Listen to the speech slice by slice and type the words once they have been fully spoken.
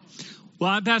Well,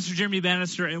 I'm Pastor Jeremy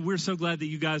Bannister, and we're so glad that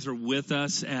you guys are with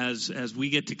us as we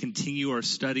get to continue our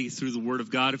study through the Word of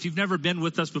God. If you've never been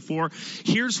with us before,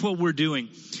 here's what we're doing.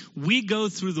 We go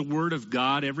through the Word of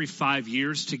God every 5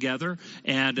 years together,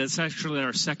 and it's actually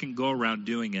our second go-around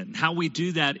doing it. And how we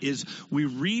do that is we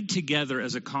read together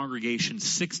as a congregation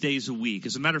 6 days a week.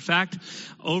 As a matter of fact,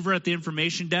 over at the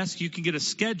information desk, you can get a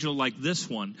schedule like this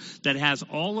one that has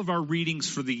all of our readings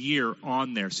for the year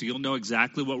on there. So you'll know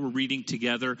exactly what we're reading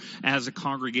together as a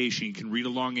congregation. You can read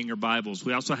along in your Bibles.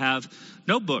 We also have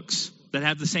notebooks that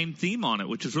have the same theme on it,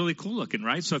 which is really cool looking,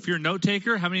 right? So if you're a note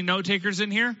taker, how many note takers in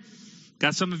here?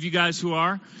 Got some of you guys who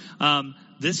are.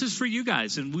 This is for you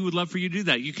guys, and we would love for you to do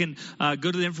that. You can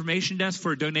go to the information desk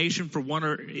for a donation for one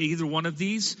or either one of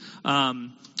these.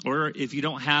 Or if you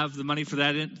don't have the money for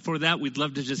that, we'd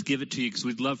love to just give it to you because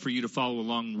we'd love for you to follow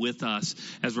along with us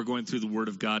as we're going through the Word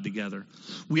of God together.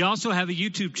 We also have a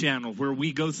YouTube channel where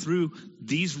we go through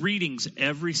these readings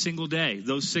every single day.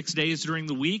 Those 6 days during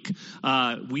the week,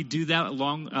 we do that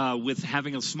along with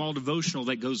having a small devotional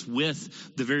that goes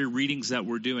with the very readings that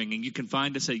we're doing. And you can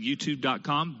find us at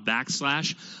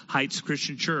youtube.com/Heights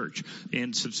Christian Church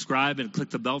and subscribe and click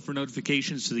the bell for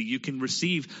notifications so that you can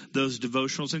receive those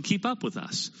devotionals and keep up with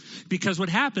us. Because what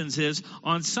happens is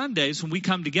on Sundays when we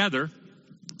come together,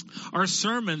 our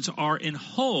sermons are in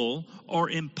whole or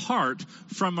in part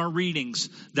from our readings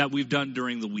that we've done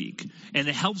during the week. And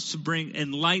it helps to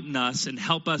enlighten us and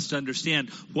help us to understand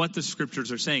what the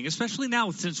scriptures are saying, especially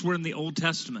now since we're in the Old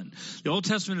Testament. The Old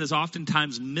Testament is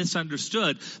oftentimes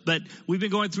misunderstood, but we've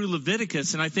been going through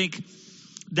Leviticus, and I think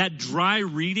that dry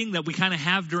reading that we kind of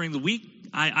have during the week,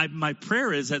 my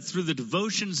prayer is that through the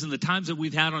devotions and the times that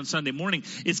we've had on Sunday morning,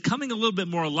 it's coming a little bit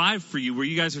more alive for you, where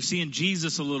you guys are seeing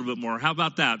Jesus a little bit more. How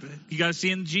about that? You guys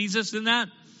seeing Jesus in that?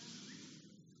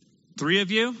 3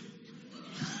 of you?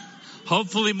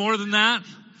 Hopefully more than that.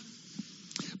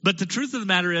 But the truth of the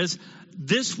matter is,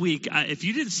 this week, if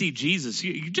you didn't see Jesus,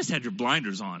 you just had your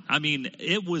blinders on. I mean,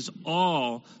 it was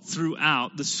all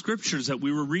throughout the scriptures that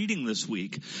we were reading this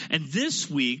week. And this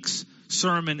week's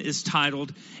sermon is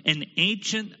titled An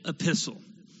Ancient Epistle.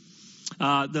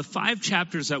 The 5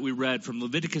 chapters that we read from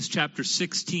Leviticus chapter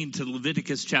 16 to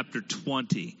Leviticus chapter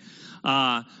 20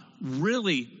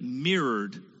 really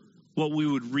mirrored what we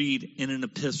would read in an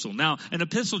epistle. Now, an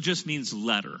epistle just means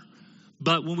letter.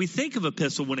 But when we think of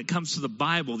epistle, when it comes to the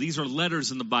Bible, these are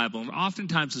letters in the Bible and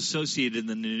oftentimes associated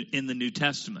in the New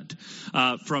Testament.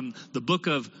 From the book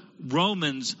of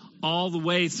Romans all the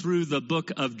way through the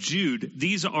book of Jude,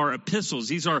 these are epistles.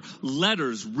 These are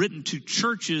letters written to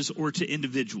churches or to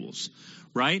individuals,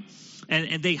 right?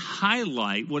 And they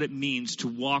highlight what it means to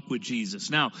walk with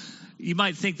Jesus. Now, you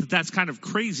might think that that's kind of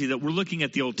crazy that we're looking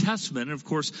at the Old Testament. And of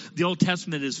course, the Old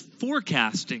Testament is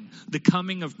forecasting the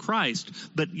coming of Christ.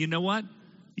 But you know what?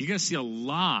 You're going to see a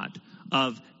lot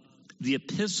of the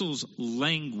epistle's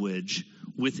language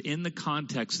within the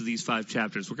context of these 5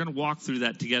 chapters. We're going to walk through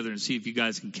that together and see if you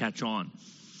guys can catch on.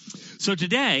 So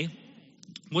today,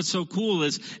 what's so cool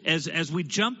is as we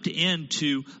jumped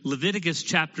into Leviticus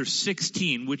chapter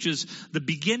 16, which is the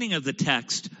beginning of the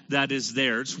text that is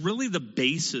there, it's really the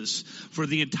basis for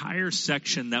the entire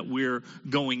section that we're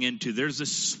going into. There's a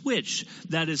switch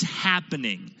that is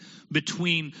happening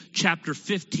between chapter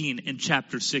 15 and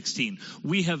chapter 16.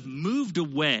 We have moved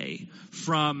away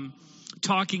from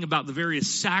talking about the various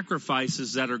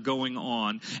sacrifices that are going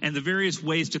on and the various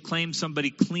ways to claim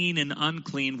somebody clean and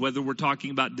unclean, whether we're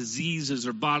talking about diseases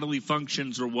or bodily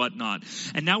functions or whatnot.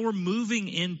 And now we're moving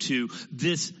into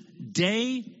this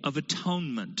Day of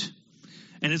Atonement.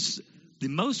 And it's the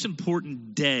most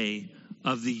important day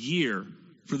of the year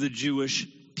for the Jewish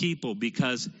people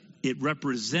because it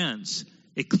represents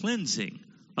a cleansing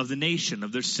of the nation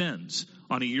of their sins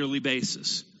on a yearly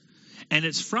basis. And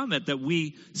it's from it that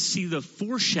we see the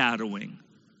foreshadowing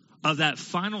of that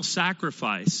final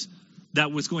sacrifice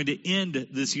that was going to end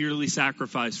this yearly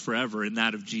sacrifice forever, in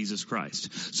that of Jesus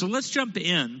Christ. So let's jump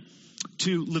in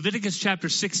to Leviticus chapter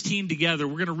 16 together.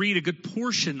 We're going to read a good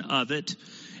portion of it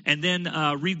and then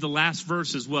read the last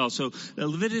verse as well. So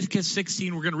Leviticus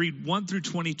 16, we're going to read 1 through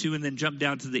 22 and then jump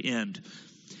down to the end.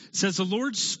 It says, the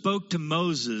Lord spoke to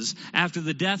Moses after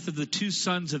the death of the 2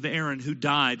 sons of Aaron who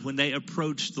died when they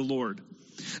approached the Lord.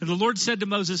 And the Lord said to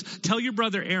Moses, tell your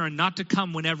brother Aaron not to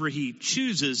come whenever he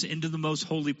chooses into the most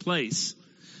holy place,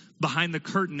 behind the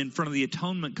curtain in front of the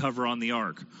atonement cover on the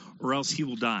ark, or else he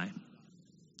will die.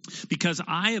 Because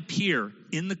I appear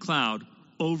in the cloud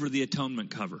over the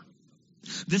atonement cover.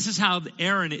 This is how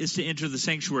Aaron is to enter the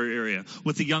sanctuary area,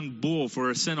 with a young bull for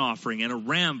a sin offering and a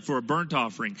ram for a burnt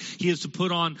offering. He is to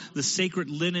put on the sacred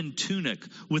linen tunic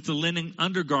with the linen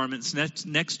undergarments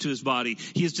next to his body.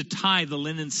 He is to tie the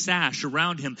linen sash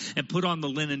around him and put on the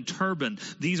linen turban.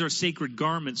 These are sacred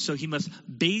garments, so he must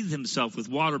bathe himself with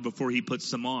water before he puts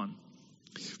them on.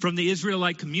 From the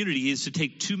Israelite community, he is to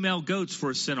take 2 male goats for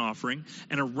a sin offering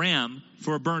and a ram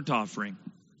for a burnt offering.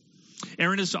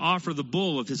 Aaron is to offer the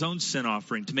bull of his own sin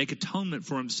offering to make atonement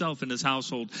for himself and his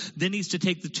household. Then he's to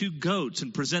take the 2 goats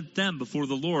and present them before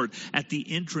the Lord at the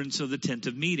entrance of the tent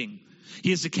of meeting.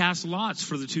 He is to cast lots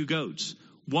for the 2 goats.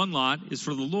 One lot is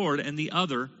for the Lord and the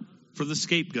other for the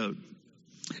scapegoat.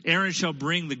 Aaron shall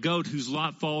bring the goat whose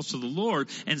lot falls to the Lord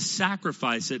and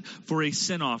sacrifice it for a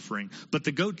sin offering. But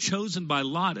the goat chosen by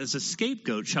Lot as a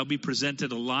scapegoat shall be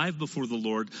presented alive before the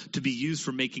Lord to be used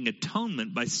for making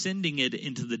atonement by sending it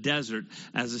into the desert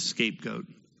as a scapegoat.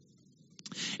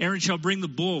 Aaron shall bring the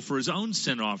bull for his own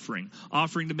sin offering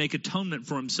to make atonement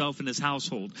for himself and his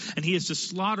household. And he is to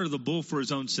slaughter the bull for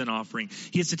his own sin offering.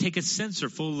 He is to take a censer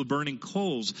full of the burning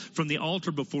coals from the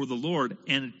altar before the Lord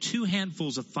and 2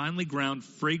 handfuls of finely ground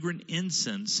fragrant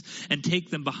incense and take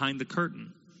them behind the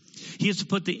curtain. He is to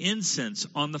put the incense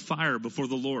on the fire before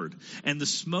the Lord, and the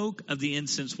smoke of the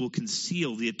incense will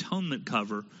conceal the atonement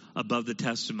cover above the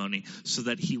testimony so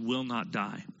that he will not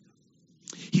die.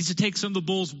 He's to take some of the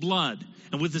bull's blood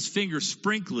and with his finger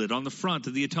sprinkle it on the front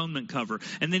of the atonement cover.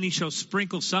 And then he shall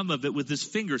sprinkle some of it with his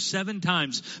finger 7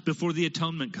 times before the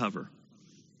atonement cover.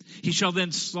 He shall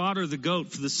then slaughter the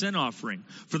goat for the sin offering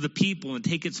for the people and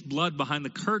take its blood behind the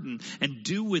curtain and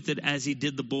do with it as he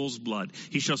did the bull's blood.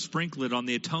 He shall sprinkle it on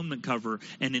the atonement cover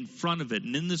and in front of it.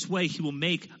 And in this way he will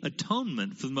make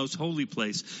atonement for the most holy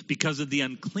place because of the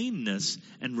uncleanness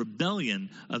and rebellion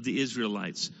of the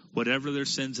Israelites, whatever their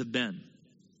sins have been.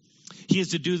 He is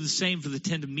to do the same for the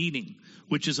tent of meeting,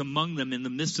 which is among them in the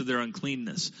midst of their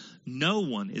uncleanness. No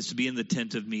one is to be in the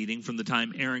tent of meeting from the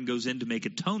time Aaron goes in to make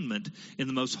atonement in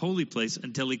the most holy place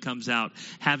until he comes out,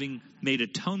 having made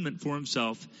atonement for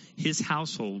himself, his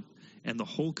household, and the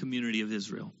whole community of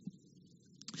Israel.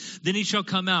 Then he shall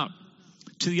come out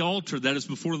to the altar that is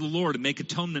before the Lord and make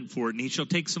atonement for it. And he shall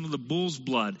take some of the bull's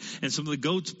blood and some of the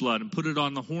goat's blood and put it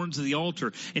on the horns of the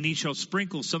altar. And he shall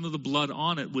sprinkle some of the blood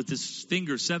on it with his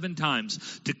finger 7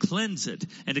 times to cleanse it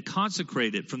and to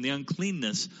consecrate it from the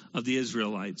uncleanness of the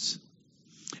Israelites.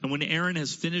 And when Aaron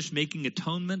has finished making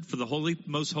atonement for the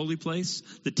most holy place,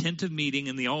 the tent of meeting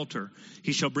and the altar,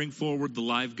 he shall bring forward the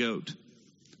live goat.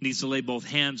 He needs to lay both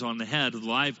hands on the head of the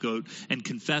live goat and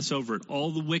confess over it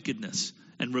all the wickedness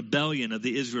and rebellion of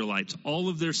the Israelites, all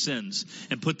of their sins,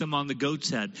 and put them on the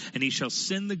goat's head. And he shall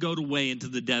send the goat away into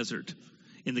the desert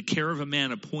in the care of a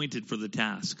man appointed for the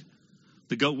task.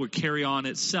 The goat will carry on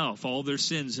itself all their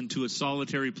sins into a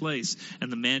solitary place,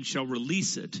 and the man shall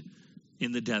release it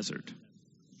in the desert.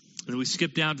 And we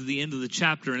skip down to the end of the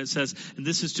chapter, and it says, and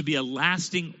this is to be a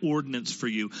lasting ordinance for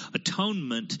you.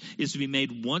 Atonement is to be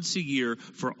made once a year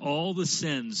for all the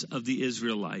sins of the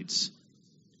Israelites.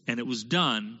 And it was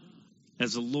done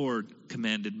as the Lord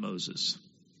commanded Moses.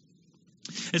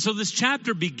 And so this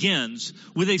chapter begins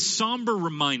with a somber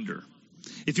reminder.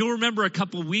 If you'll remember a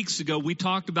couple of weeks ago, we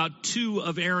talked about 2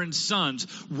 of Aaron's sons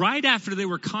right after they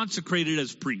were consecrated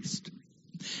as priests.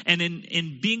 And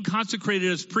in being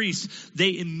consecrated as priests,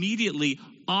 they immediately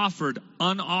offered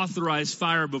unauthorized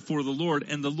fire before the Lord,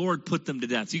 and the Lord put them to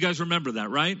death. You guys remember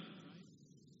that, right?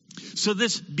 So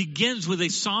this begins with a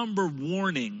somber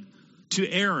warning to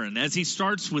Aaron as he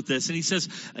starts with this. And he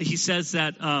says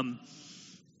that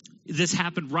this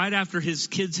happened right after his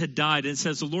kids had died. And it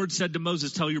says, the Lord said to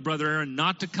Moses, tell your brother Aaron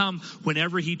not to come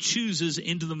whenever he chooses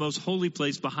into the most holy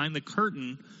place behind the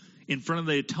curtain in front of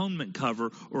the atonement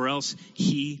cover, or else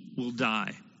he will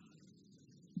die.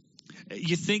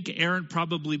 You think Aaron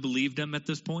probably believed him at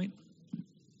this point?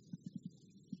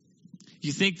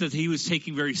 You think that he was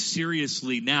taking very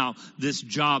seriously now this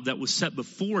job that was set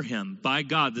before him by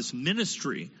God, this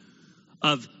ministry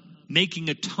of making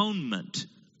atonement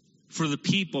for the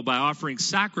people by offering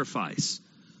sacrifice.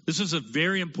 This was a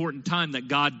very important time that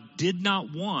God did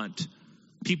not want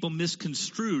people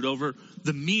misconstrued over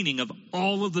the meaning of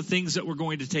all of the things that were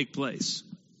going to take place.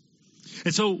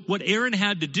 And so what Aaron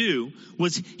had to do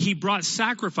was he brought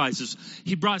sacrifices.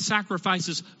 He brought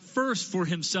sacrifices first for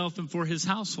himself and for his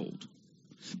household.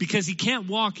 Because he can't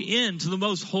walk into the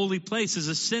most holy place as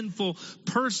a sinful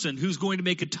person who's going to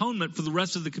make atonement for the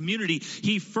rest of the community.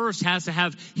 He first has to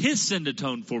have his sin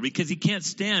atoned for, because he can't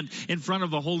stand in front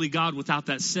of a holy God without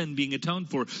that sin being atoned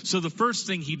for. So the first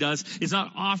thing he does is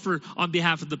not offer on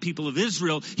behalf of the people of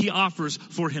Israel. He offers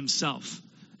for himself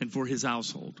and for his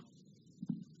household.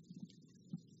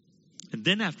 And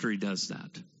then after he does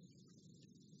that,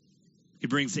 he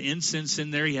brings the incense in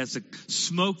there. He has the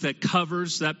smoke that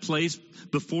covers that place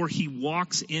before he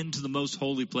walks into the most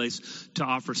holy place to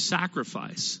offer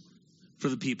sacrifice for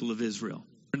the people of Israel.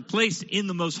 And placed in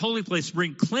the most holy place to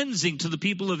bring cleansing to the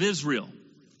people of Israel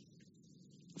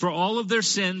for all of their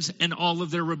sins and all of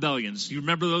their rebellions. You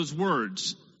remember those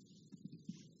words.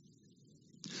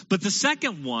 But the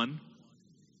second one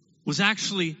was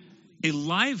actually a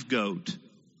live goat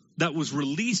that was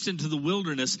released into the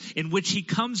wilderness, in which he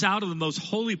comes out of the most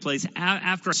holy place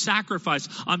after a sacrifice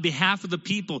on behalf of the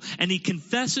people. And he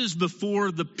confesses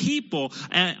before the people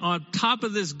on top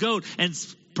of this goat and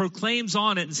proclaims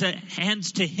on it and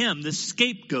hands to him, the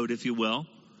scapegoat, if you will,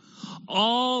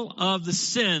 all of the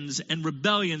sins and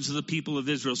rebellions of the people of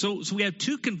Israel. So we have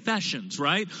two confessions,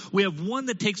 right? We have one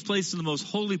that takes place in the most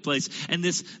holy place, and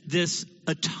this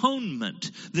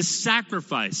atonement, this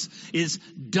sacrifice is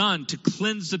done to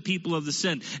cleanse the people of the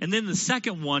sin. And then the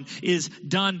second one is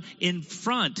done in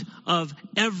front of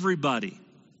everybody,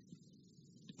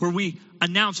 where we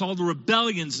announce all the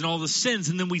rebellions and all the sins,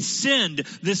 and then we send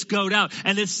this goat out.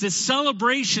 And it's this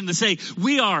celebration to say,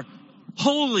 we are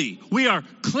holy, we are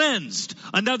cleansed.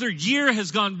 Another year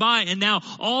has gone by, and now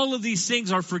all of these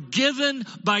things are forgiven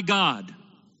by God.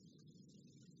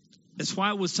 That's why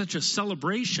it was such a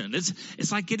celebration.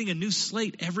 It's like getting a new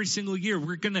slate every single year.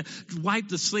 We're going to wipe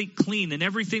the slate clean, and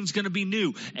everything's going to be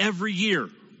new every year.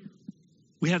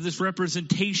 We have this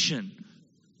representation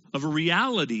of a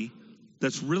reality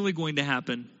that's really going to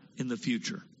happen in the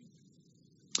future.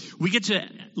 We get to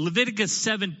Leviticus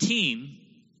 17.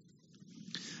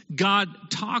 God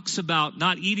talks about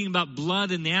not eating about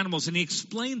blood in the animals, and he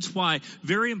explains why,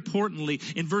 very importantly,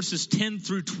 in verses 10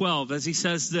 through 12, as he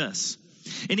says this: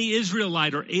 any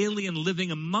Israelite or alien living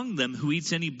among them who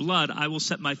eats any blood, I will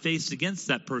set my face against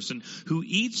that person who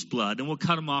eats blood and will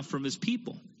cut him off from his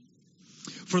people.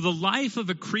 For the life of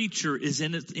a creature is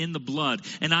in the blood,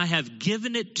 and I have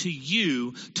given it to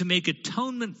you to make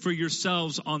atonement for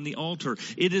yourselves on the altar.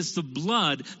 It is the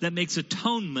blood that makes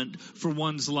atonement for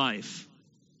one's life.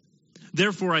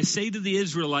 Therefore, I say to the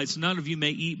Israelites, none of you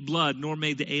may eat blood, nor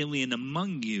may the alien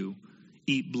among you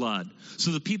eat blood.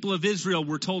 So the people of Israel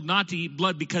were told not to eat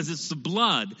blood because it's the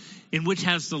blood in which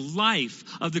has the life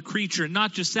of the creature. And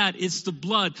not just that, it's the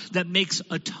blood that makes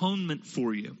atonement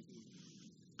for you.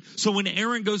 So when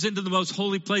Aaron goes into the most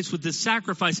holy place with this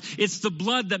sacrifice, it's the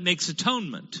blood that makes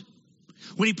atonement.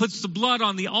 When he puts the blood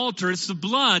on the altar, it's the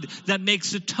blood that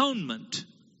makes atonement.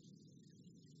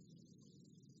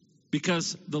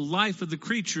 Because the life of the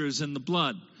creature is in the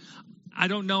blood. I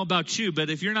don't know about you, but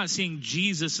if you're not seeing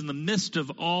Jesus in the midst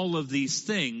of all of these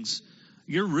things,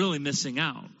 you're really missing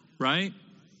out, right?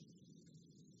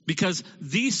 Because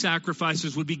these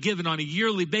sacrifices would be given on a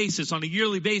yearly basis, on a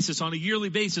yearly basis, on a yearly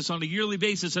basis, on a yearly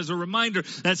basis, as a reminder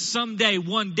that someday,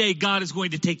 one day, God is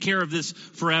going to take care of this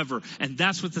forever. And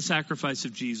that's what the sacrifice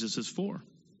of Jesus is for.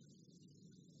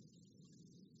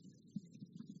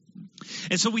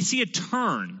 And so we see a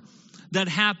turn that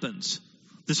happens.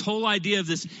 This whole idea of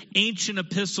this ancient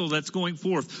epistle that's going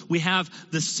forth. We have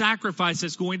the sacrifice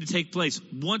that's going to take place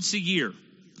once a year.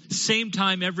 Same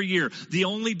time every year. The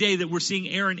only day that we're seeing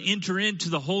Aaron enter into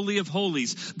the Holy of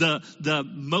Holies, the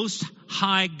Most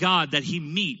High God that he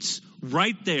meets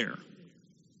right there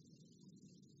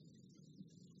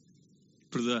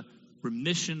for the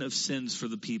remission of sins for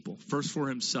the people. First for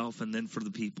himself and then for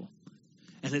the people.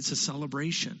 And it's a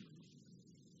celebration.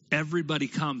 Everybody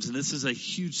comes, and this is a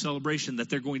huge celebration that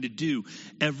they're going to do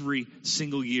every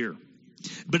single year.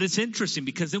 But it's interesting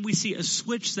because then we see a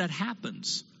switch that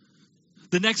happens.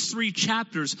 The next 3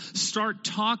 chapters start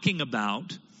talking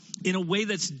about, in a way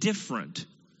that's different,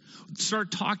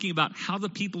 start talking about how the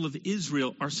people of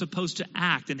Israel are supposed to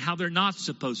act and how they're not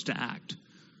supposed to act.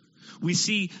 We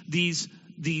see these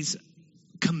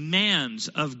commands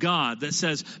of God that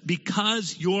says,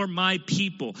 because you're my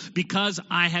people, because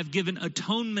I have given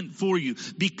atonement for you,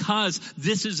 because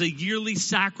this is a yearly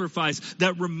sacrifice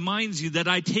that reminds you that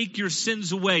I take your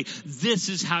sins away, this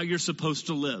is how you're supposed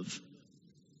to live.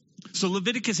 So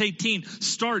Leviticus 18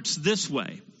 starts this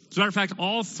way. As a matter of fact,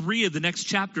 all 3 of the next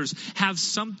chapters have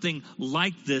something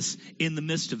like this in the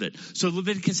midst of it. So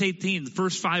Leviticus 18, the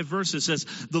first 5 verses says,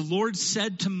 the Lord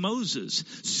said to Moses,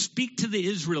 speak to the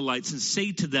Israelites and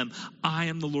say to them, I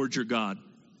am the Lord your God.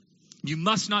 You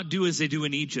must not do as they do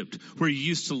in Egypt, where you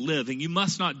used to live, and you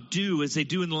must not do as they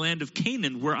do in the land of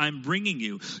Canaan, where I'm bringing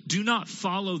you. Do not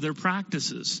follow their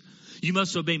practices. You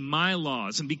must obey my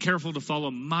laws and be careful to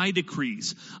follow my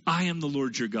decrees. I am the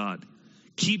Lord your God.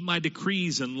 Keep my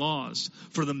decrees and laws,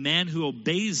 for the man who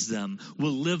obeys them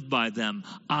will live by them.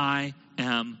 I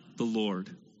am the Lord.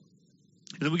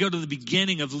 And then we go to the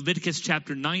beginning of Leviticus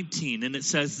chapter 19, and it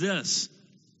says this.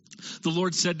 The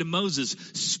Lord said to Moses,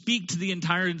 speak to the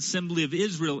entire assembly of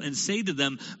Israel and say to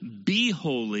them, be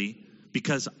holy,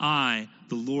 because I,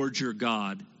 the Lord your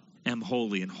God, am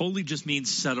holy. And holy just means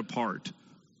set apart.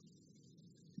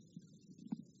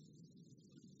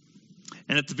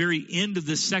 And at the very end of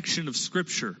this section of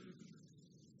Scripture,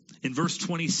 in verse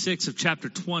 26 of chapter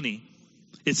 20,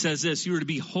 it says this, you are to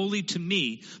be holy to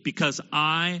me because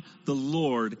I, the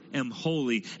Lord, am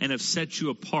holy and have set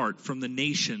you apart from the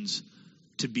nations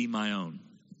to be my own.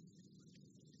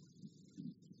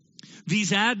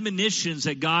 These admonitions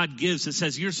that God gives, it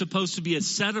says you're supposed to be a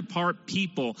set apart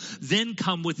people, then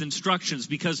come with instructions,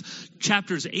 because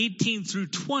chapters 18 through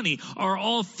 20 are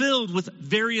all filled with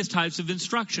various types of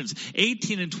instructions.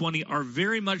 18 and 20 are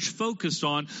very much focused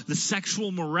on the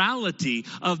sexual morality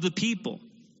of the people,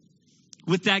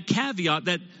 with that caveat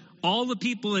that all the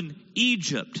people in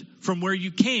Egypt, from where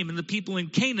you came, and the people in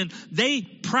Canaan, they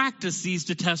practice these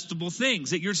detestable things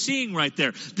that you're seeing right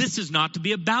there. This is not to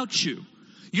be about you.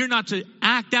 You're not to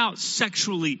act out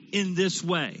sexually in this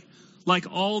way, like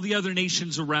all the other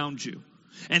nations around you.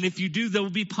 And if you do, there will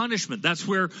be punishment. That's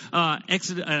where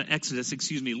Leviticus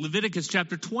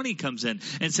chapter 20 comes in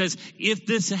and says, if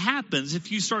this happens,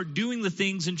 if you start doing the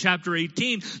things in chapter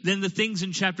 18, then the things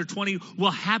in chapter 20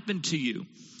 will happen to you.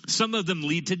 Some of them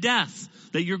lead to death,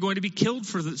 that you're going to be killed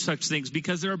for such things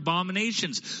because they're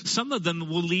abominations. Some of them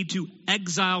will lead to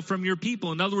exile from your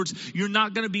people. In other words, you're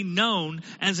not going to be known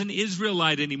as an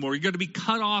Israelite anymore. You're going to be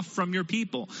cut off from your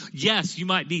people. Yes, you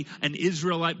might be an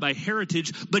Israelite by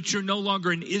heritage, but you're no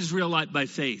longer an Israelite by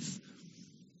faith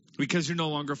because you're no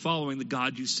longer following the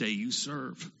God you say you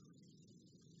serve.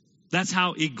 That's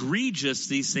how egregious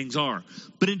these things are.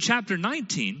 But in chapter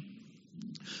 19,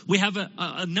 we have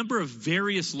a number of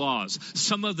various laws.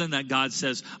 Some of them that God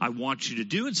says, I want you to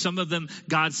do, and some of them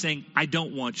God's saying, I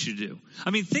don't want you to do.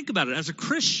 I mean, think about it. As a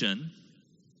Christian,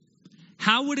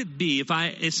 how would it be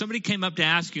if somebody came up to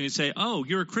ask you and say, oh,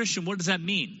 you're a Christian, what does that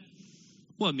mean?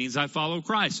 Well, it means I follow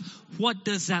Christ. What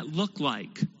does that look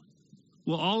like?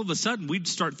 Well, all of a sudden, we'd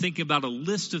start thinking about a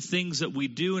list of things that we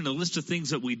do and a list of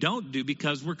things that we don't do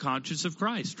because we're conscious of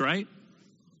Christ, right?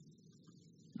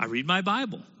 I read my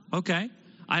Bible. Okay.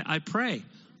 I pray.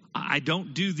 I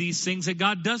don't do these things that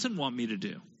God doesn't want me to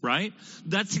do, right?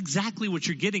 That's exactly what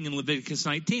you're getting in Leviticus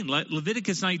 19.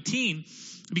 Leviticus 19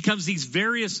 becomes these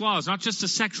various laws, not just the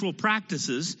sexual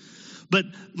practices, but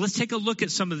let's take a look at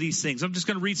some of these things. I'm just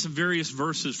going to read some various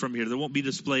verses from here. They won't be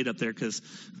displayed up there because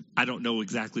I don't know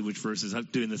exactly which verses. I'm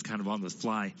doing this kind of on the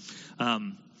fly.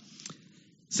 It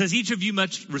says, each of you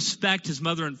must respect his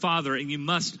mother and father, and you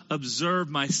must observe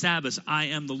my Sabbaths. I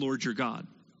am the Lord your God.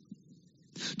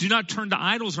 Do not turn to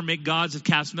idols or make gods of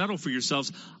cast metal for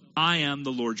yourselves. I am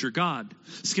the Lord your God.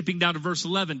 Skipping down to verse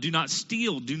 11. Do not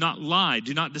steal. Do not lie.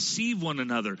 Do not deceive one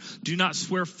another. Do not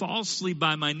swear falsely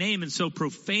by my name and so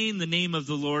profane the name of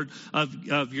the Lord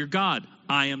of your God.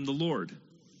 I am the Lord.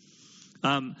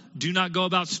 Do not go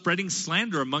about spreading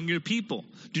slander among your people.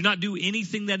 Do not do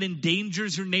anything that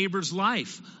endangers your neighbor's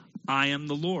life. I am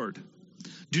the Lord.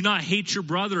 Do not hate your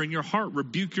brother in your heart.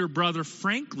 Rebuke your brother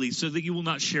frankly so that you will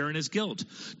not share in his guilt.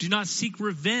 Do not seek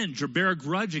revenge or bear a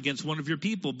grudge against one of your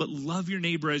people, but love your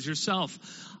neighbor as yourself.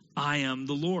 I am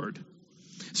the Lord.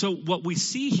 So what we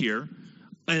see here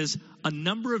is a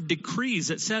number of decrees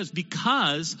that says,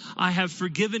 because I have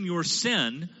forgiven your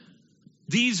sin,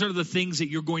 these are the things that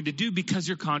you're going to do because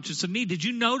you're conscious of me. Did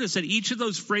you notice that each of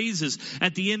those phrases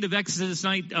at the end of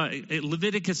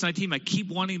Leviticus 19, I keep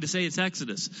wanting to say it's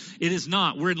Exodus. It is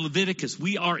not. We're in Leviticus.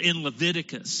 We are in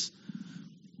Leviticus.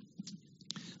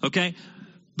 Okay?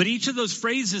 But each of those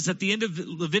phrases at the end of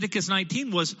Leviticus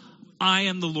 19 was, I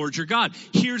am the Lord your God.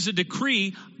 Here's a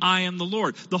decree, I am the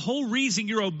Lord. The whole reason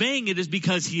you're obeying it is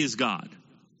because he is God.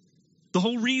 The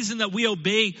whole reason that we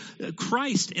obey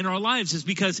Christ in our lives is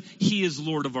because he is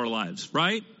Lord of our lives,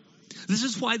 right? This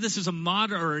is why this is a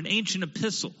modern or an ancient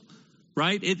epistle,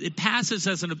 right? It passes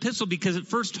as an epistle because it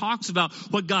first talks about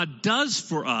what God does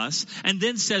for us and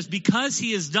then says, because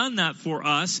he has done that for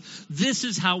us, this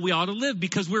is how we ought to live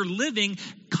because we're living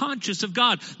conscious of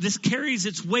God. This carries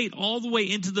its weight all the way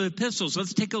into the epistles.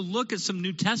 Let's take a look at some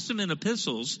New Testament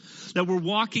epistles that we're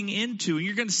walking into, and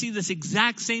you're going to see this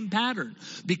exact same pattern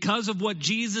because of what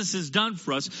Jesus has done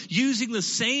for us, using the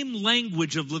same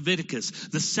language of Leviticus.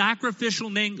 The sacrificial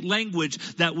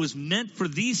language that was meant for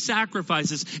these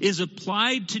sacrifices is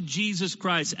applied to Jesus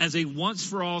Christ as a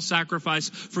once-for-all sacrifice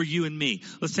for you and me.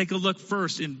 Let's take a look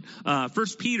first in 1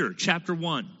 Peter chapter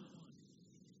 1.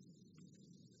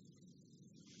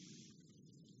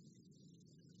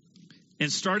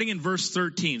 And starting in verse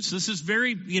 13. So this is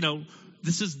very,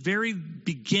 this is very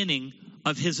beginning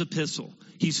of his epistle.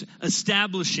 He's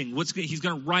establishing he's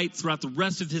going to write throughout the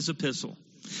rest of his epistle.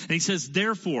 And he says,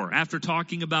 therefore, after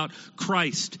talking about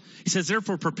Christ, he says,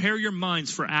 therefore, prepare your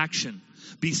minds for action.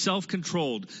 Be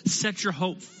self-controlled. Set your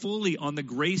hope fully on the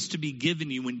grace to be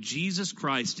given you when Jesus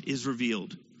Christ is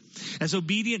revealed. As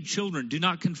obedient children, do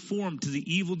not conform to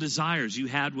the evil desires you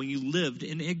had when you lived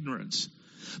in ignorance.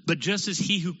 But just as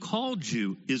he who called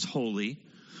you is holy,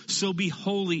 so be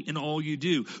holy in all you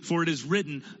do. For it is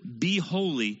written, be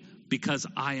holy because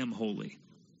I am holy.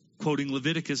 Quoting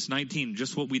Leviticus 19,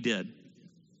 just what we did.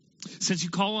 Since you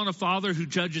call on a Father who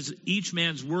judges each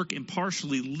man's work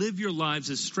impartially, live your lives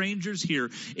as strangers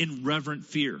here in reverent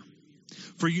fear.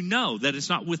 For you know that it's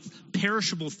not with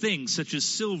perishable things such as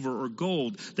silver or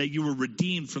gold that you were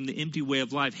redeemed from the empty way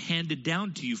of life handed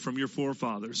down to you from your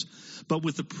forefathers, but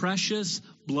with the precious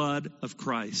blood of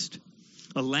Christ,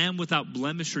 a lamb without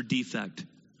blemish or defect.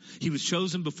 He was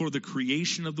chosen before the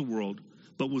creation of the world,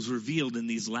 but was revealed in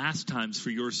these last times for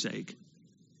your sake.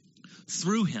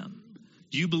 Through him,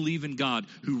 you believe in God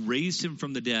who raised him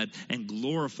from the dead and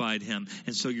glorified him.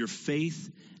 And so your faith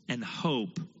and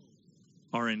hope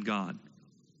are in God.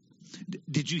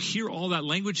 Did you hear all that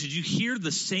language? Did you hear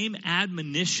the same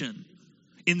admonition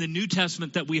in the New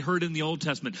Testament that we heard in the Old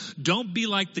Testament? Don't be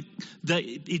like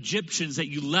the Egyptians that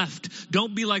you left.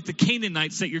 Don't be like the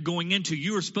Canaanites that you're going into.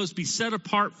 You are supposed to be set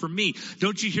apart for me.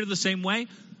 Don't you hear the same way?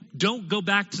 Don't go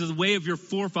back to the way of your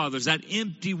forefathers, that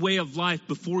empty way of life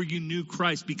before you knew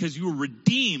Christ, because you were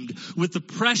redeemed with the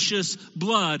precious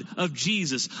blood of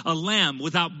Jesus, a lamb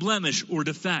without blemish or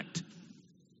defect.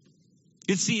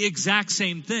 It's the exact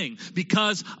same thing.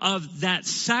 Because of that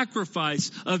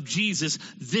sacrifice of Jesus,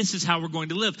 this is how we're going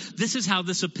to live. This is how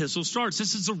this epistle starts.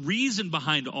 This is the reason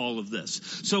behind all of this.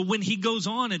 So when he goes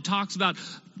on and talks about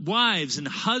wives and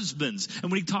husbands,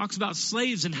 and when he talks about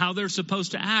slaves and how they're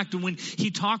supposed to act, and when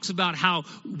he talks about how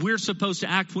we're supposed to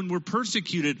act when we're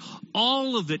persecuted,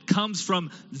 all of it comes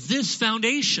from this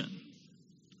foundation.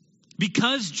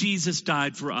 Because Jesus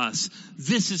died for us,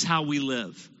 this is how we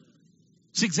live.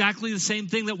 It's exactly the same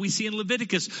thing that we see in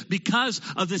Leviticus. Because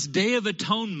of this day of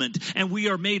atonement, and we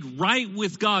are made right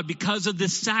with God because of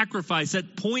this sacrifice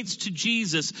that points to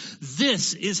Jesus,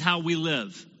 this is how we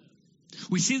live.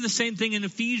 We see the same thing in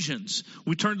Ephesians.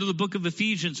 We turn to the book of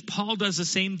Ephesians. Paul does the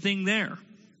same thing there.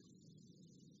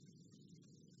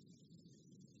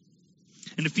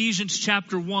 In Ephesians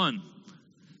chapter 1,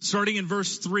 starting in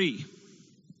verse 3,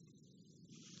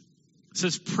 it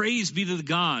says, praise be to the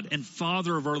God and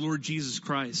Father of our Lord Jesus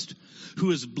Christ,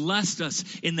 who has blessed us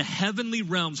in the heavenly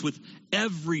realms with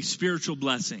every spiritual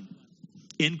blessing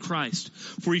in Christ.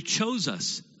 For he chose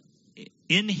us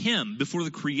in him before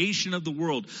the creation of the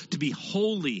world to be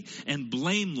holy and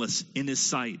blameless in his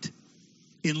sight.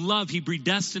 In love, he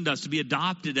predestined us to be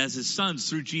adopted as his sons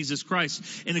through Jesus Christ,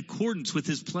 in accordance with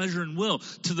his pleasure and will,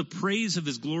 to the praise of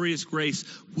his glorious grace,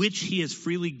 which he has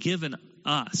freely given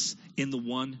us in the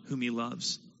one whom he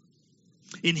loves.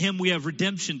 In him we have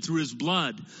redemption through his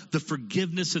blood, the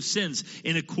forgiveness of sins,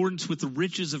 in accordance with the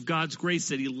riches of God's grace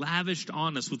that he lavished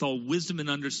on us with all wisdom and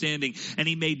understanding. And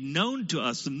he made known to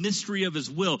us the mystery of his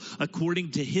will,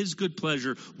 according to his good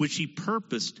pleasure, which he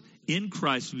purposed in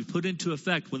Christ to be put into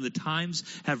effect when the times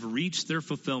have reached their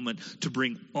fulfillment, to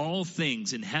bring all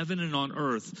things in heaven and on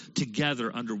earth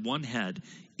together under one head,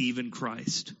 even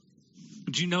Christ.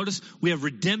 Did you notice? We have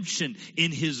redemption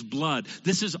in his blood.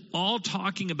 This is all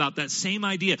talking about that same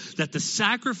idea, that the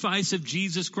sacrifice of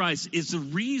Jesus Christ is the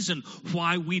reason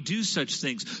why we do such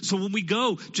things. So when we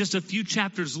go just a few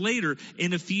chapters later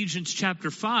in Ephesians chapter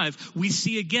 5, we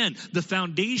see again the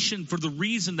foundation for the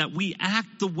reason that we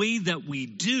act the way that we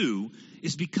do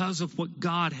is because of what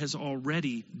God has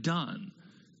already done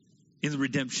in the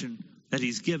redemption that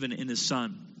he's given in his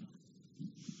Son.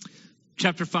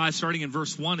 Chapter 5, starting in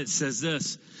verse 1, it says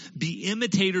this: be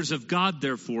imitators of God,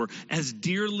 therefore, as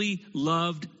dearly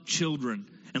loved children,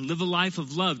 and live a life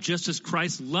of love, just as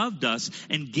Christ loved us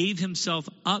and gave himself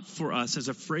up for us as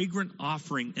a fragrant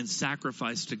offering and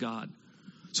sacrifice to God.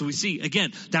 So we see,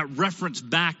 again, that reference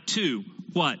back to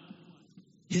what?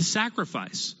 His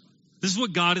sacrifice. This is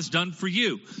what God has done for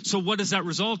you. So what does that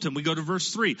result in? We go to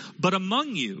verse 3. But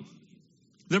among you,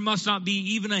 there must not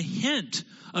be even a hint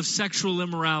of sexual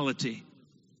immorality,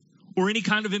 or any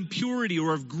kind of impurity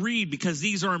or of greed, because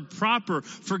these are improper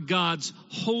for God's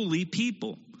holy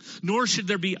people. Nor should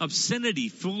there be obscenity,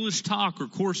 foolish talk, or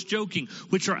coarse joking,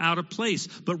 which are out of place,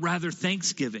 but rather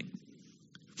thanksgiving.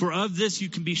 For of this you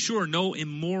can be sure, no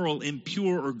immoral,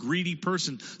 impure, or greedy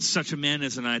person, such a man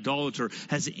as an idolater,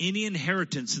 has any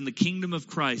inheritance in the kingdom of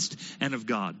Christ and of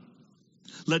God.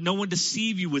 Let no one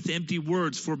deceive you with empty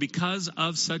words, for because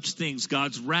of such things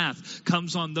God's wrath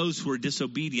comes on those who are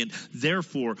disobedient.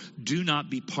 Therefore, do not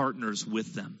be partners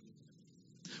with them.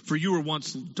 For you were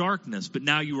once darkness, but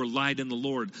now you are light in the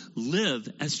Lord. Live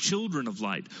as children of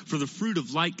light. For the fruit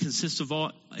of light consists of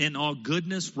all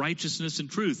goodness, righteousness, and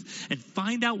truth. And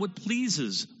find out what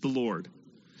pleases the Lord.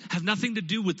 Have nothing to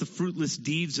do with the fruitless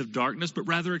deeds of darkness, but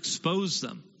rather expose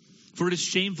them. For it is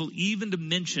shameful even to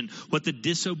mention what the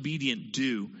disobedient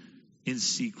do in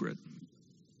secret.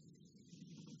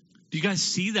 Do you guys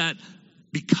see that?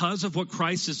 Because of what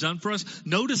Christ has done for us?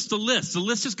 Notice the list. The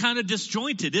list is kind of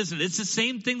disjointed, isn't it? It's the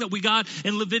same thing that we got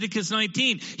in Leviticus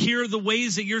 19. Here are the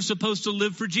ways that you're supposed to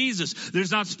live for Jesus.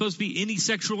 There's not supposed to be any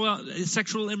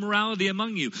sexual immorality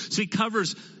among you. So he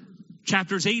covers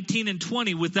chapters 18 and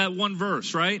 20 with that one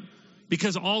verse, right?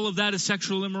 Because all of that is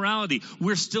sexual immorality.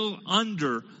 We're still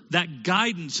under that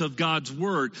guidance of God's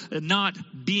word, not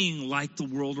being like the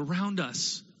world around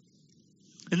us.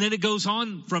 And then it goes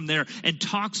on from there and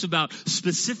talks about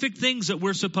specific things that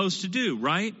we're supposed to do,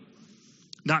 right?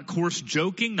 Not coarse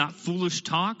joking, not foolish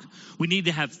talk. We need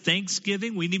to have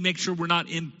thanksgiving. We need to make sure we're not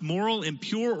immoral,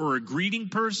 impure, or a greeting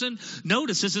person.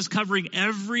 Notice this is covering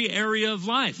every area of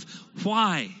life.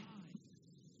 Why?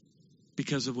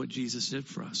 Because of what Jesus did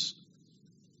for us.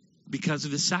 Because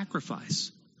of his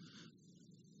sacrifice.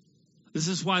 This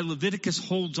is why Leviticus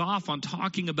holds off on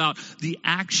talking about the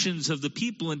actions of the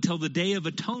people until the Day of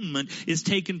Atonement is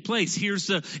taken place. Here's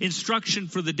the instruction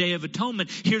for the Day of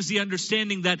Atonement. Here's the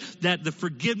understanding that the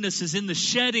forgiveness is in the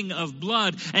shedding of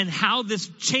blood, and how this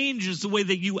changes the way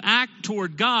that you act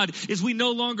toward God is we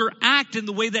no longer act in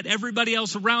the way that everybody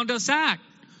else around us act.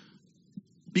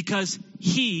 Because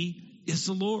he is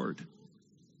the Lord.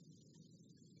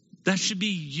 That should be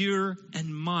your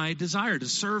and my desire, to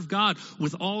serve God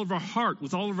with all of our heart,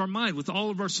 with all of our mind, with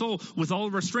all of our soul, with all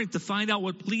of our strength, to find out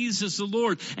what pleases the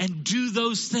Lord and do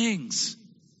those things.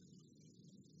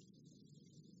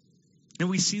 And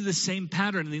we see the same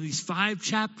pattern in these 5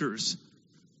 chapters.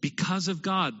 Because of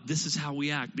God, this is how we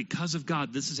act. Because of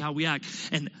God, this is how we act.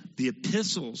 And the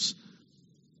epistles,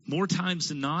 more times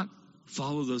than not,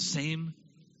 follow those same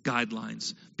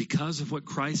guidelines. Because of what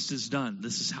Christ has done,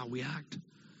 this is how we act.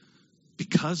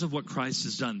 Because of what Christ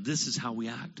has done, this is how we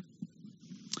act.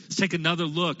 Let's take another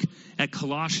look at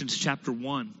Colossians chapter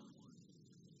 1.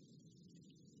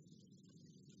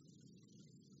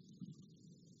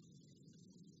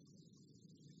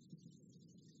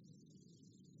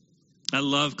 I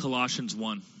love Colossians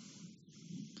 1.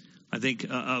 I think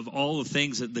of all the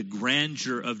things that the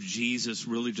grandeur of Jesus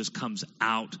really just comes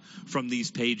out from these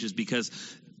pages, because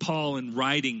Paul, in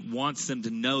writing, wants them to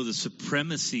know the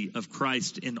supremacy of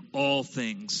Christ in all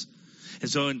things. And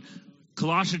so in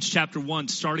Colossians chapter 1,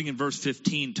 starting in verse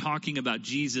 15, talking about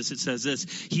Jesus, it says this: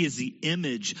 He is the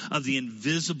image of the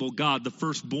invisible God, the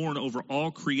firstborn over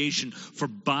all creation, for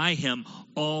by him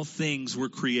all things were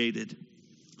created.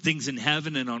 Things in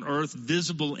heaven and on earth,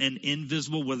 visible and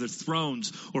invisible, whether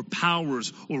thrones or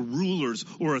powers or rulers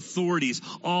or authorities,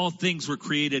 all things were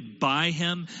created by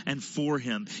him and for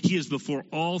him. He is before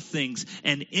all things,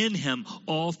 and in him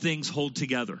all things hold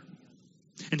together.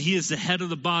 And he is the head of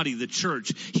the body, the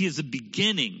church. He is the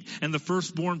beginning and the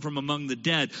firstborn from among the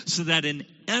dead, so that in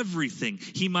everything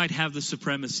he might have the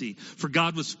supremacy. For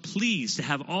God was pleased to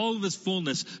have all of his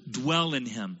fullness dwell in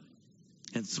him,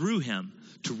 and through him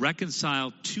to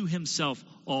reconcile to himself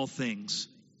all things,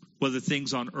 whether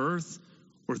things on earth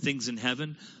or things in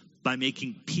heaven, by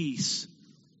making peace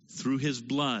through his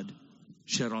blood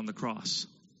shed on the cross.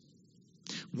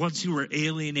 Once you were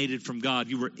alienated from God,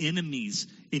 you were enemies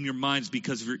in your minds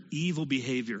because of your evil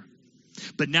behavior.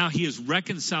 But now he has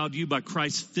reconciled you by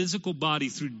Christ's physical body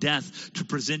through death to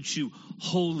present you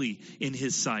holy in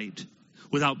his sight,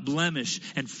 without blemish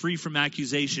and free from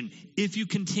accusation, if you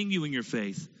continue in your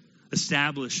faith,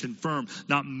 established and firm,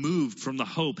 not moved from the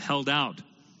hope held out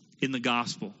in the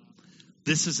gospel.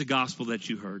 This is the gospel that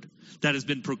you heard, that has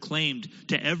been proclaimed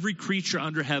to every creature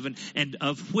under heaven, and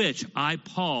of which I,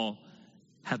 Paul,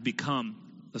 have become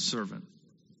a servant.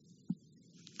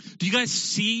 Do you guys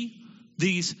see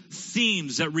these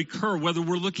themes that recur, whether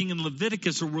we're looking in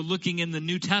Leviticus or we're looking in the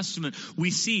New Testament?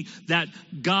 We see that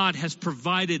God has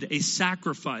provided a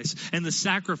sacrifice, and the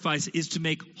sacrifice is to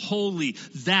make holy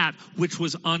that which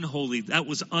was unholy, that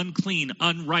was unclean,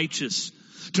 unrighteous,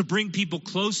 to bring people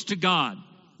close to God.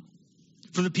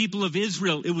 For the people of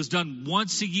Israel, it was done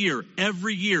once a year,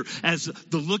 every year, as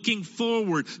the looking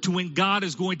forward to when God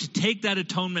is going to take that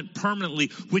atonement permanently,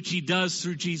 which he does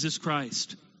through Jesus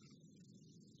Christ.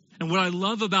 And what I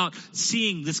love about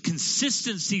seeing this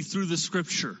consistency through the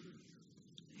scripture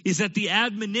is that the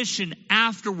admonition after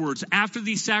afterwards, after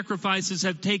these sacrifices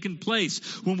have taken place,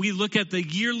 when we look at the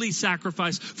yearly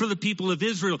sacrifice for the people of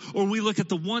Israel, or we look at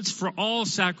the once for all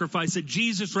sacrifice that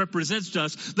Jesus represents to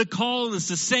us, the call is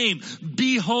the same.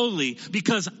 Be holy,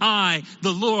 because I,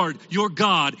 the Lord, your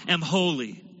God, am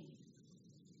holy.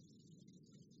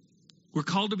 We're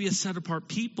called to be a set apart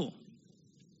people,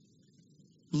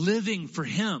 living for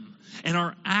him, and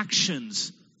our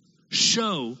actions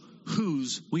show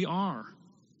whose we are.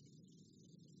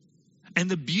 And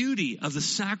the beauty of the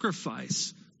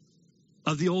sacrifice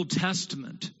of the Old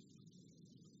Testament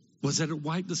was that it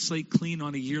wiped the slate clean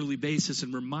on a yearly basis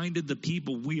and reminded the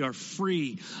people we are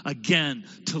free again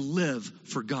to live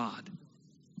for God.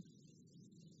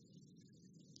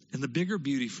 And the bigger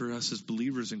beauty for us as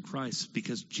believers in Christ,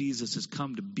 because Jesus has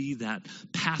come to be that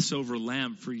Passover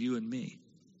lamb for you and me,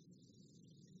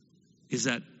 is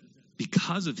that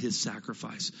because of his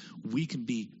sacrifice, we can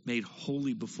be made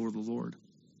holy before the Lord.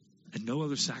 And no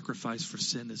other sacrifice for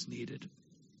sin is needed.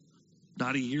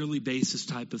 Not a yearly basis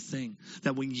type of thing.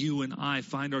 That when you and I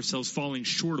find ourselves falling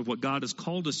short of what God has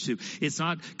called us to, it's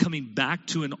not coming back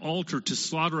to an altar to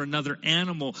slaughter another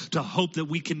animal to hope that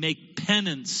we can make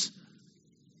penance,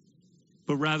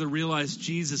 but rather realize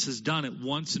Jesus has done it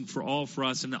once and for all for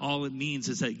us. And all it means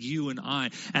is that you and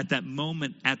I, at that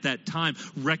moment, at that time,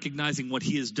 recognizing what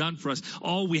he has done for us,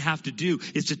 all we have to do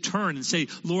is to turn and say,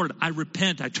 Lord, I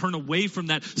repent. I turn away from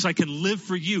that so I can live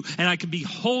for you, and I can be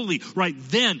holy right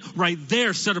then, right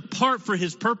there, set apart for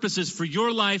his purposes for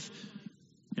your life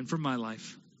and for my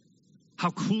life. How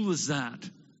cool is that?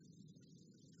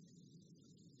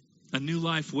 A new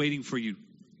life waiting for you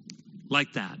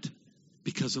like that,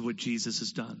 because of what Jesus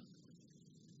has done.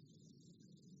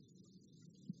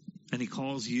 And he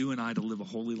calls you and I to live a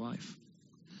holy life.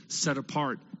 Set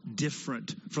apart,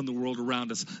 different from the world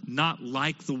around us, not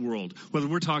like the world. Whether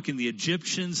we're talking the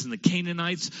Egyptians and the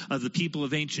Canaanites of the people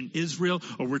of ancient Israel,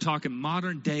 or we're talking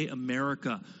modern day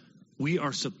America, we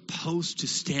are supposed to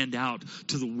stand out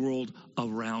to the world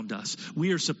around us.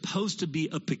 We are supposed to be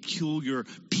a peculiar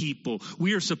people.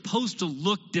 We are supposed to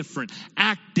look different,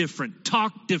 act different,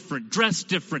 talk different, dress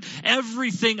different.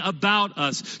 Everything about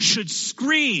us should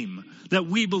scream that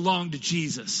we belong to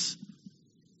Jesus,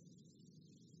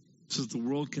 so that the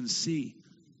world can see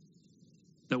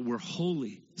that we're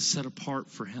holy, set apart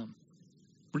for him.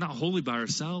 We're not holy by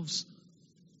ourselves.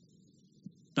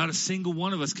 Not a single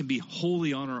one of us can be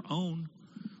holy on our own.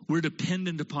 We're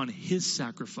dependent upon his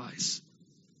sacrifice.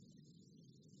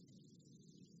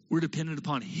 We're dependent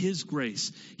upon his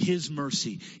grace, his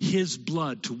mercy, his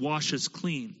blood to wash us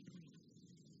clean.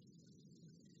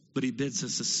 But he bids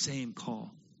us the same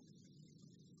call.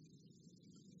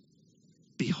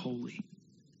 Be holy,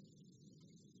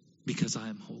 because I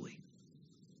am holy.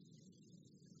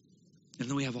 And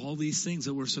then we have all these things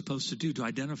that we're supposed to do to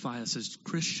identify us as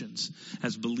Christians,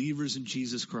 as believers in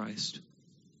Jesus Christ.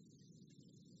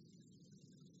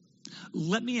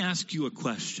 Let me ask you a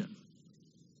question.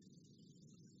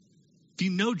 If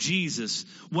you know Jesus,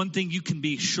 one thing you can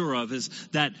be sure of is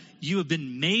that you have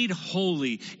been made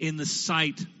holy in the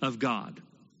sight of God.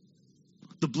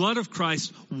 The blood of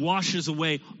Christ washes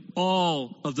away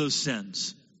all of those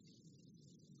sins.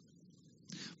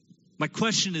 My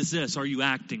question is this: are you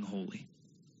acting holy?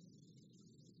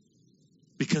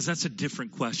 Because that's a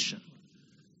different question.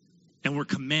 And we're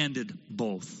commanded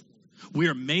both. We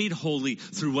are made holy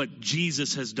through what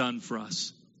Jesus has done for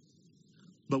us.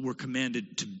 But we're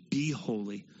commanded to be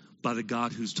holy by the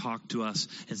God who's talked to us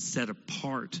and set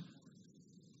apart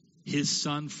his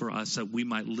Son for us, that we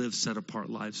might live set apart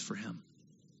lives for him.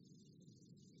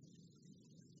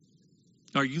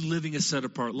 Are you living a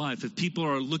set-apart life? If people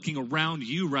are looking around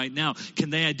you right now, can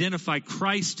they identify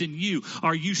Christ in you?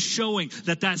 Are you showing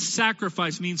that that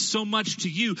sacrifice means so much to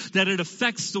you that it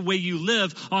affects the way you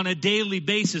live on a daily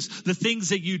basis? The things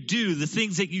that you do, the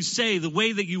things that you say, the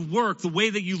way that you work, the way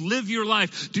that you live your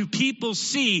life. Do people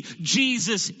see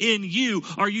Jesus in you?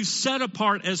 Are you set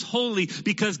apart as holy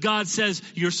because God says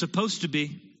you're supposed to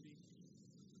be?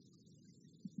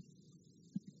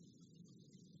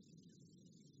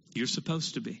 You're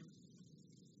supposed to be.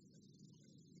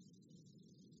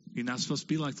 You're not supposed to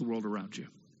be like the world around you.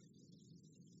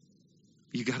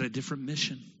 You got a different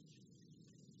mission.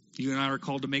 You and I are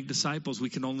called to make disciples. We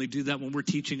can only do that when we're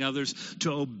teaching others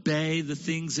to obey the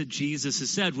things that Jesus has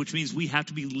said, which means we have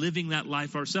to be living that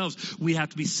life ourselves. We have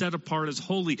to be set apart as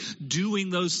holy, doing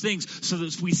those things so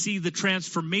that we see the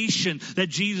transformation that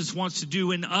Jesus wants to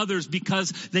do in others,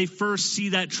 because they first see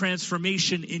that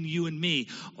transformation in you and me.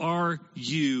 Are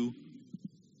you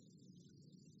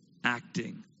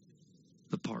acting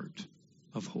the part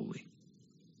of holy?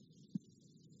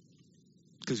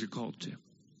 Because you're called to.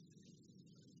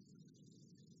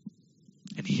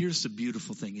 And here's the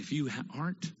beautiful thing. If you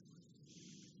aren't,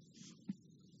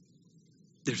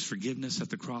 there's forgiveness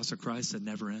at the cross of Christ that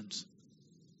never ends.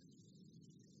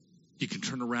 You can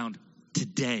turn around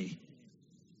today.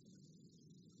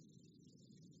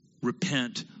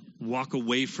 Repent, walk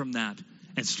away from that,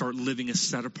 and start living a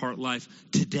set-apart life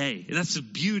today. That's the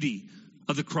beauty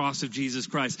of the cross of Jesus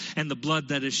Christ and the blood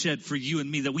that is shed for you and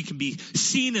me, that we can be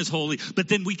seen as holy, but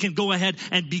then we can go ahead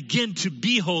and begin to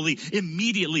be holy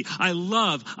immediately. I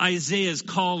love Isaiah's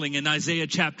calling in Isaiah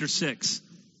chapter 6.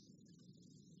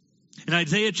 In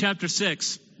Isaiah chapter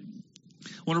 6, I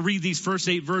want to read these first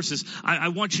 8 verses. I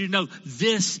want you to know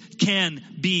this can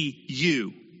be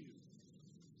you.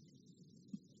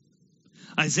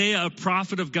 Isaiah, a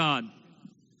prophet of God,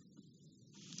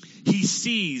 he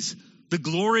sees the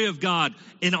glory of God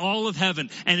in all of heaven.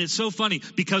 And it's so funny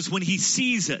because when he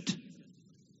sees it,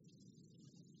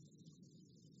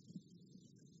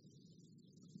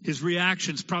 his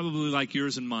reaction's probably like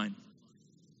yours and mine.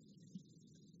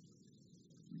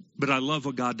 But I love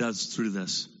what God does through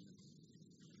this.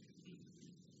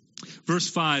 Verse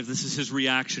 5, this is his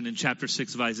reaction in chapter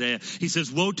 6 of Isaiah. He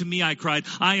says, "Woe to me, I cried.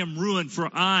 I am ruined, for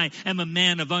I am a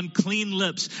man of unclean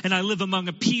lips, and I live among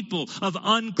a people of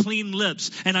unclean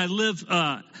lips. And I live,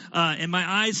 and my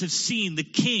eyes have seen the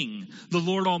King, the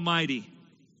Lord Almighty."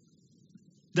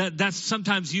 That's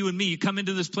sometimes you and me. You come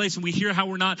into this place and we hear how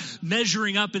we're not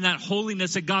measuring up in that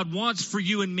holiness that God wants for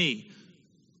you and me.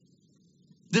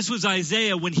 This was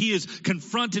Isaiah when he is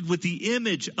confronted with the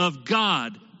image of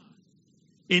God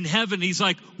in heaven. He's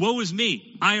like, woe is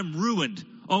me. I am ruined.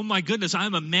 Oh my goodness,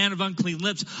 I'm a man of unclean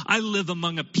lips. I live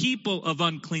among a people of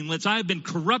unclean lips. I have been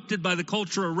corrupted by the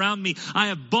culture around me. I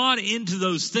have bought into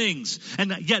those things.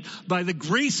 And yet, by the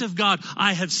grace of God,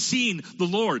 I have seen the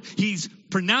Lord. He's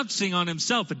pronouncing on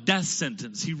himself a death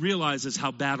sentence. He realizes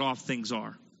how bad off things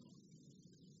are.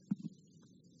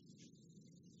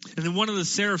 And then one of the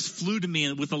seraphs flew to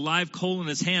me with a live coal in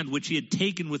his hand, which he had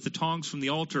taken with the tongs from the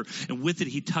altar. And with it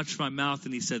he touched my mouth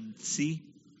and he said, "See,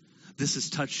 this has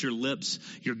touched your lips.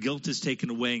 Your guilt is taken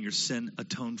away and your sin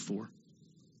atoned for."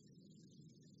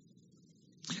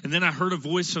 And then I heard a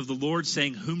voice of the Lord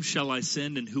saying, "Whom shall I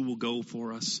send and who will go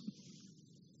for us?"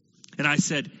 And I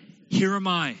said, "Here am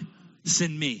I,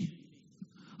 send me."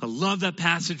 I love that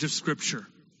passage of scripture.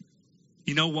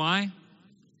 You know why?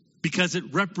 Because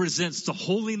it represents the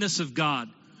holiness of God,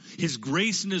 his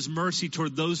grace and his mercy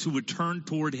toward those who would turn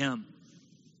toward him.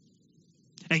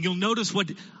 And you'll notice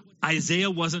what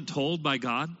Isaiah wasn't told by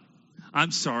God.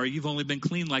 "I'm sorry, you've only been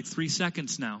clean like 3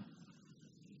 seconds now.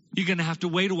 You're going to have to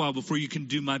wait a while before you can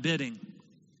do my bidding.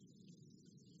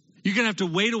 You're going to have to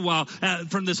wait a while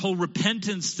from this whole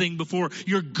repentance thing before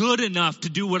you're good enough to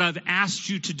do what I've asked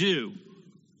you to do."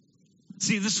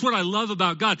 See, this is what I love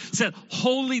about God. It's that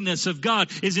holiness of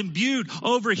God is imbued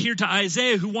over here to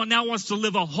Isaiah, who now wants to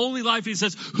live a holy life. He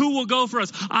says, "Who will go for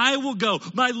us? I will go.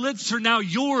 My lips are now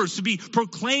yours to be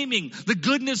proclaiming the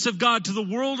goodness of God to the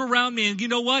world around me." And you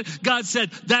know what? God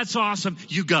said, "That's awesome.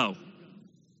 You go."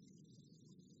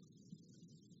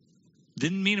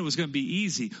 Didn't mean it was going to be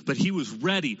easy, but he was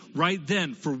ready right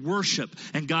then for worship.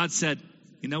 And God said,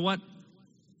 "You know what?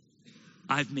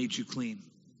 I've made you clean.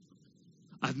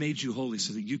 I've made you holy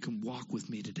so that you can walk with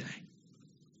me today.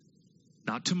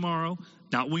 Not tomorrow,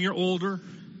 not when you're older."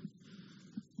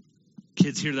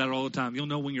 Kids hear that all the time. You'll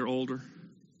know when you're older.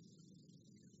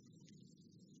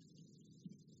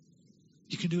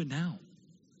 You can do it now.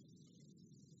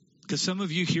 Because some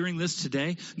of you hearing this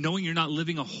today, knowing you're not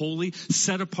living a holy,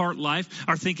 set-apart life,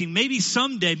 are thinking, maybe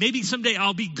someday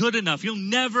I'll be good enough. You'll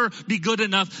never be good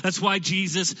enough. That's why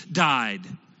Jesus died.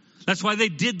 That's why they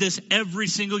did this every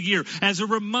single year, as a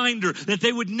reminder that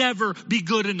they would never be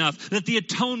good enough, that the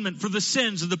atonement for the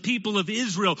sins of the people of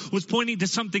Israel was pointing to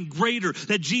something greater,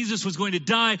 that Jesus was going to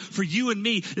die for you and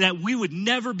me, that we would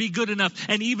never be good enough.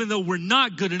 And even though we're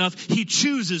not good enough, he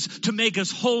chooses to make us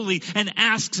holy and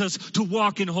asks us to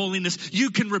walk in holiness.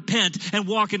 You can repent and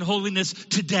walk in holiness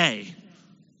today.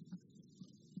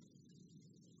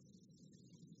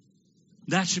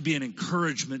 That should be an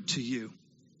encouragement to you.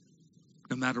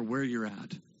 No matter where you're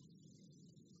at,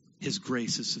 his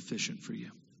grace is sufficient for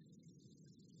you.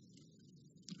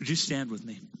 Would you stand with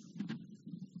me?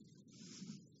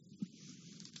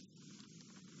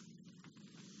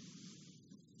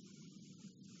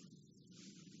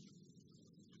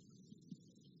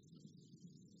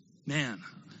 Man,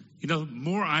 the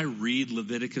more I read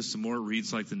Leviticus, the more it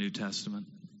reads like the New Testament.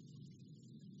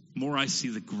 The more I see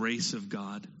the grace of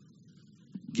God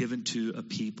given to a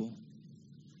people.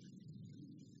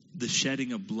 The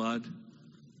shedding of blood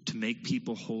to make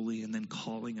people holy and then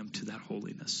calling them to that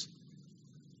holiness.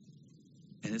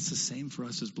 And it's the same for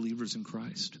us as believers in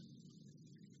Christ.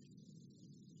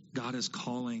 God is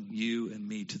calling you and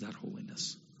me to that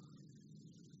holiness.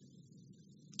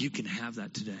 You can have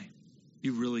that today.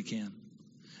 You really can.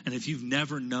 And if you've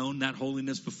never known that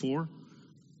holiness before,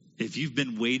 if you've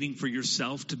been waiting for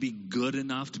yourself to be good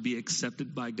enough to be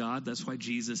accepted by God, that's why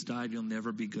Jesus died. You'll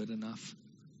never be good enough.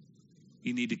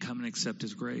 You need to come and accept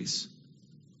his grace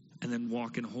and then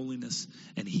walk in holiness,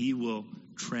 and he will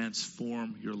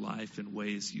transform your life in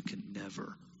ways you can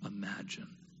never imagine.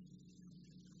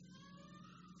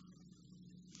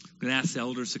 I'm going to ask the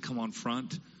elders to come on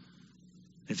front.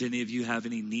 If any of you have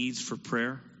any needs for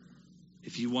prayer,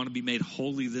 if you want to be made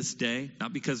holy this day,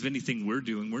 not because of anything we're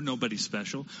doing, we're nobody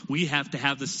special. We have to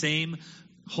have the same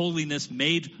holiness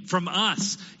made from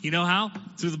us. You know how?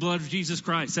 Through the blood of Jesus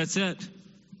Christ. That's it.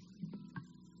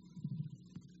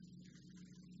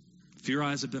 If your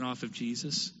eyes have been off of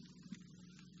Jesus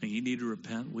and you need to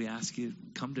repent, we ask you,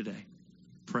 come today.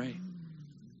 Pray.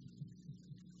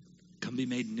 Come be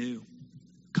made new.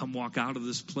 Come walk out of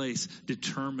this place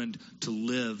determined to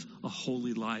live a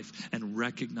holy life and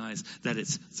recognize that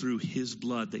it's through his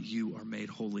blood that you are made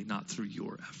holy, not through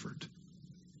your effort.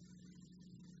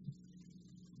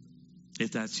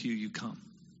 If that's you, you come.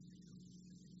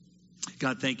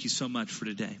 God, thank you so much for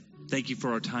today. Thank you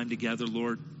for our time together,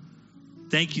 Lord.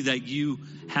 Thank you that you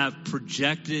have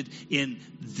projected in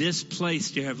this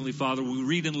place, dear Heavenly Father. We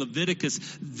read in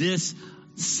Leviticus, this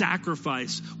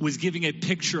sacrifice was giving a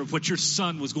picture of what your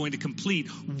son was going to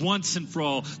complete once and for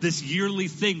all. This yearly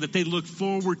thing that they looked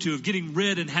forward to of getting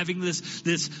rid and having this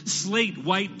slate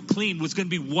wiped clean was going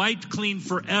to be wiped clean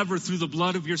forever through the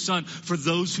blood of your son for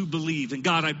those who believe. And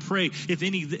God, I pray if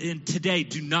any today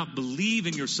do not believe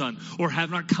in your son or have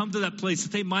not come to that place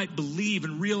that they might believe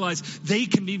and realize they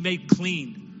can be made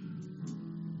clean.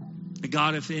 And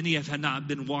God, if any have not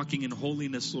been walking in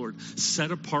holiness, Lord, set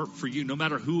apart for you, no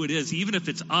matter who it is, even if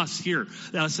it's us here,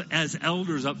 us as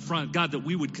elders up front, God, that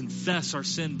we would confess our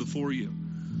sin before you,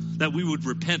 that we would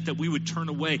repent, that we would turn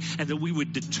away, and that we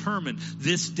would determine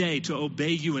this day to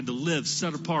obey you and to live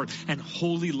set apart and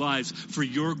holy lives for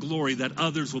your glory, that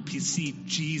others will see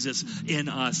Jesus in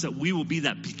us, that we will be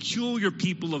that peculiar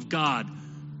people of God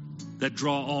that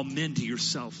draw all men to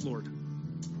yourself, Lord.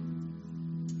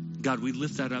 God, we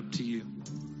lift that up to you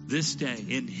this day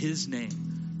in his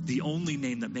name, the only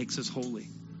name that makes us holy,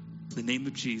 the name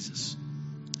of Jesus.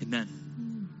 Amen.